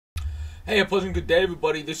Hey, a pleasant good day,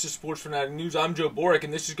 everybody. This is Sports Fanatic News. I'm Joe Boric,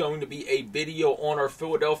 and this is going to be a video on our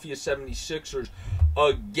Philadelphia 76ers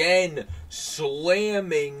again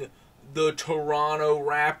slamming the Toronto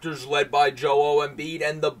Raptors led by Joel Embiid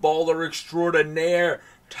and the baller extraordinaire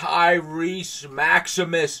Tyrese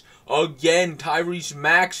Maximus. Again, Tyrese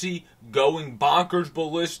Maxey going bonkers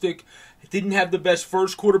ballistic. Didn't have the best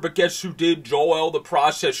first quarter, but guess who did? Joel. The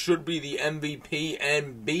process should be the MVP,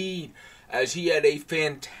 Embiid, as he had a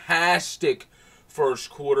fantastic first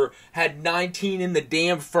quarter. Had 19 in the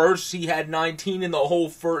damn first. He had 19 in the whole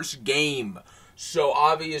first game. So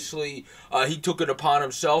obviously, he took it upon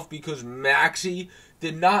himself because Maxey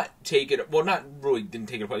did not take it. Well, not really didn't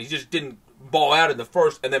take it upon. He just didn't ball out in the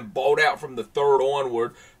first and then balled out from the third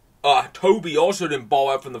onward. Toby also didn't ball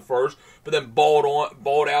out from the first, but then balled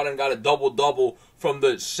out and got a double-double from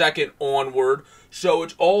the second onward. So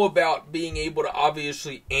it's all about being able to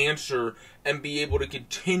obviously answer and be able to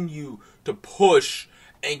continue to push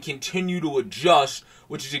and continue to adjust,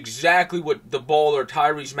 which is exactly what the baller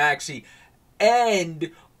Tyrese Maxey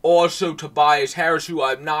and also Tobias Harris, who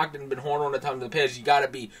I've knocked and been horned on the time in the past. You got to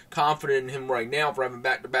be confident in him right now for having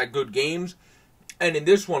back-to-back good games. And in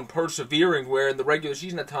this one, persevering, where in the regular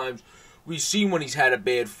season at times, we've seen when he's had a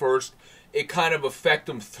bad first, it kind of affect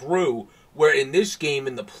him through, where in this game,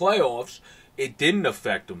 in the playoffs, it didn't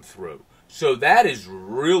affect him through. So that is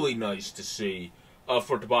really nice to see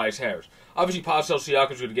for Tobias Harris. Obviously, Pascal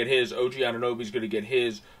Siakam's going to get his. OG Anunoby's going to get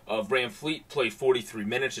his. Van Fleet played 43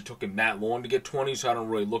 minutes. It took him that long to get 20, so I don't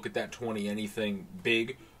really look at that 20 anything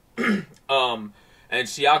big. And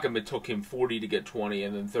Siakam, it took him 40 to get 20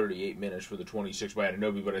 and then 38 minutes for the 26 by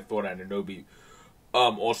Anunoby. But I thought Anunoby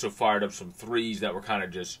also fired up some threes that were kind of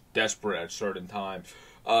just desperate at certain times.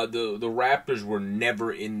 The Raptors were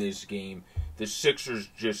never in this game. The Sixers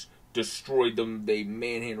just destroyed them. They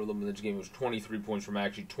manhandled them in this game. It was 23 points for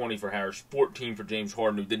Maxey, 20 for Harris, 14 for James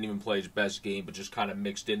Harden, who didn't even play his best game, but just kind of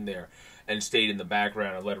mixed in there and stayed in the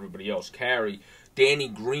background and let everybody else carry. Danny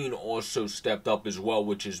Green also stepped up as well,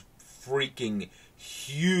 which is freaking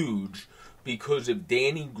huge, because if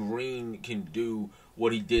Danny Green can do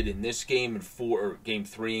what he did in this game game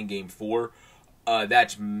 3 and game 4,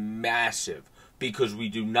 that's massive, because we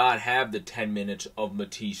do not have the 10 minutes of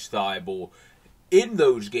Matisse Thybulle in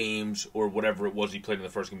those games, or whatever it was he played in the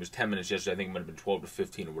first game. It was 10 minutes yesterday. I think it might have been 12 to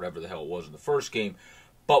 15 or whatever the hell it was in the first game.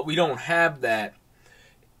 But we don't have that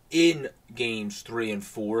in games 3 and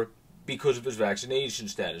 4 because of his vaccination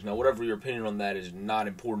status. Now, whatever your opinion on that is not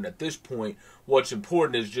important at this point. What's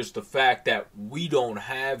important is just the fact that we don't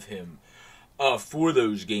have him for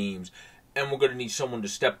those games, and we're going to need someone to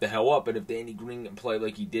step the hell up. And if Danny Green can play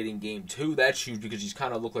like he did in Game 2, that's huge, because he's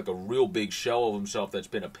kind of looked like a real big shell of himself that's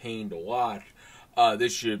been a pain to watch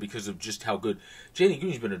this year because of just how good. Danny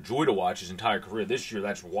Green's been a joy to watch his entire career. This year,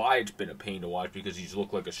 that's why it's been a pain to watch, because he's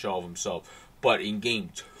looked like a shell of himself. But in Game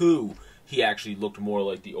 2, he actually looked more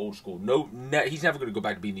like the old school. He's never going to go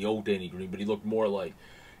back to being the old Danny Green, but he looked more like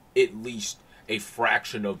at least a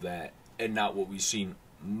fraction of that, and not what we've seen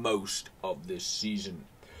most of this season.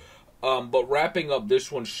 But wrapping up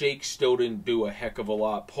this one, Shake still didn't do a heck of a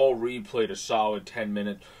lot. Paul Reed played a solid 10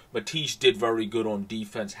 minutes. Matisse did very good on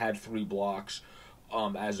defense, had 3 blocks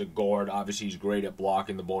as a guard. Obviously, he's great at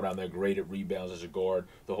blocking the ball down there, great at rebounds as a guard.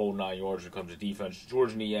 The whole 9 yards when it comes to defense.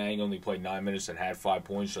 George Niang only played 9 minutes and had 5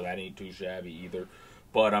 points, so that ain't too shabby either.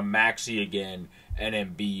 But Maxey again and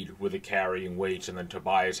Embiid were the carrying weights, and then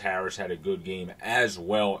Tobias Harris had a good game as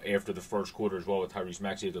well after the first quarter as well with Tyrese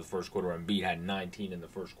Maxey after the first quarter. Embiid had 19 in the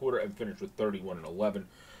first quarter and finished with 31 and 11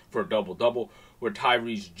 for a double-double, where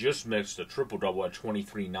Tyrese just missed a triple-double at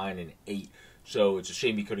 23, 9, and 8. So it's a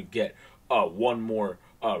shame he couldn't get one more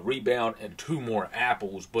rebound and 2 more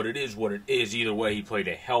apples, but it is what it is. Either way, he played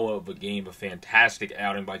a hell of a game, a fantastic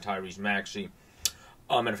outing by Tyrese Maxey.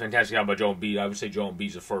 And a fantastic out by Joel Embiid. I would say Joel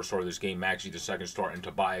Embiid's the first star of this game, Maxey the second star, and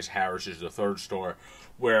Tobias Harris is the third star,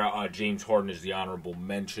 where James Harden is the honorable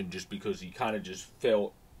mention, just because he kind of just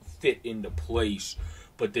fit into place,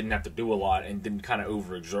 but didn't have to do a lot and didn't kind of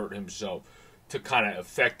overexert himself to kind of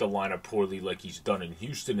affect the lineup poorly like he's done in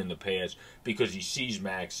Houston in the past, because he sees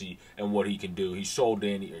Maxey and what he can do. He saw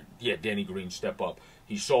Danny Green step up.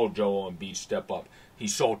 He saw Joel Embiid step up. He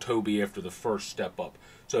saw Toby after the first step up.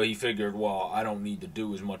 So he figured, well, I don't need to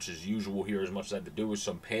do as much as usual here, as much as I had to do with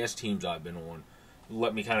some past teams I've been on.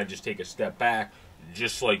 Let me kind of just take a step back,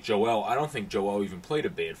 just like Joel. I don't think Joel even played a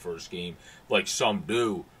bad first game like some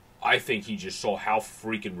do. I think he just saw how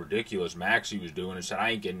freaking ridiculous Maxey was doing and said,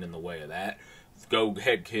 I ain't getting in the way of that. Go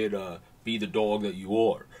ahead, kid, be the dog that you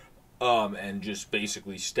are. And just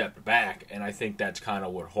basically stepped back. And I think that's kind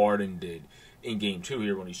of what Harden did in Game 2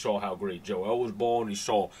 here when he saw how great Joel was balling. He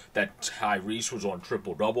saw that Tyrese was on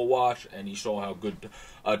triple-double watch, and he saw how good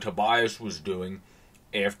Tobias was doing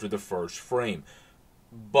after the first frame.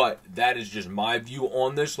 But that is just my view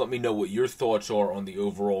on this. Let me know what your thoughts are on the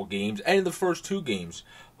overall games and the first 2 games,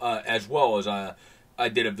 as well as I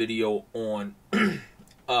did a video on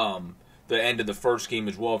the end of the first game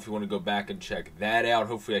as well, if you want to go back and check that out.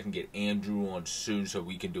 Hopefully I can get Andrew on soon so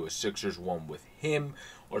we can do a Sixers one with him.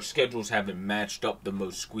 Our schedules haven't matched up the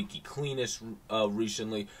most squeaky cleanest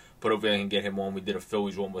recently, but hopefully I can get him on. We did a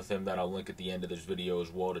Phillies one with him that I'll link at the end of this video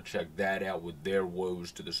as well to check that out with their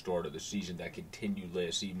woes to the start of the season that continued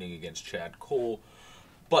last evening against Chad Cole.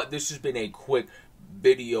 But this has been a quick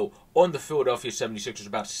video on the Philadelphia 76ers,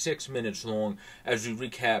 about 6 minutes long, as we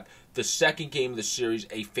recap the second game of the series,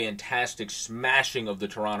 a fantastic smashing of the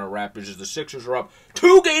Toronto Raptors as the Sixers are up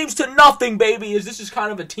 2-0, baby, as this is kind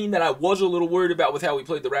of a team that I was a little worried about with how we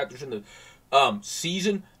played the Raptors in the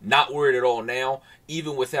season. Not worried at all now,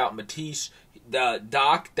 even without Matisse.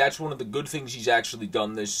 Doc, that's one of the good things he's actually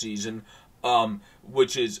done this season,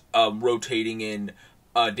 which is rotating in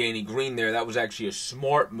Danny Green there. That was actually a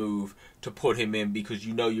smart move to put him in because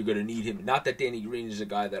you know you're going to need him. Not that Danny Green is a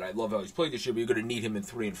guy that I love how he's played this year, but you're going to need him in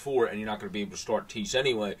 3 and 4, and you're not going to be able to start Tease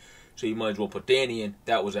anyway, so you might as well put Danny in.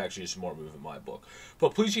 That was actually a smart move in my book.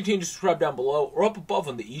 But please continue to subscribe down below or up above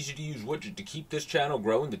on the easy-to-use widget to keep this channel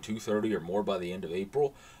growing to 230 or more by the end of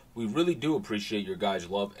April. We really do appreciate your guys'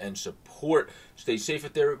 love and support. Stay safe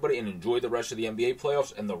out there, everybody, and enjoy the rest of the NBA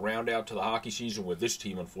playoffs and the round out to the hockey season, where this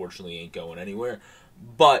team, unfortunately, ain't going anywhere.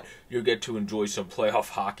 But you'll get to enjoy some playoff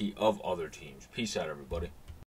hockey of other teams. Peace out, everybody.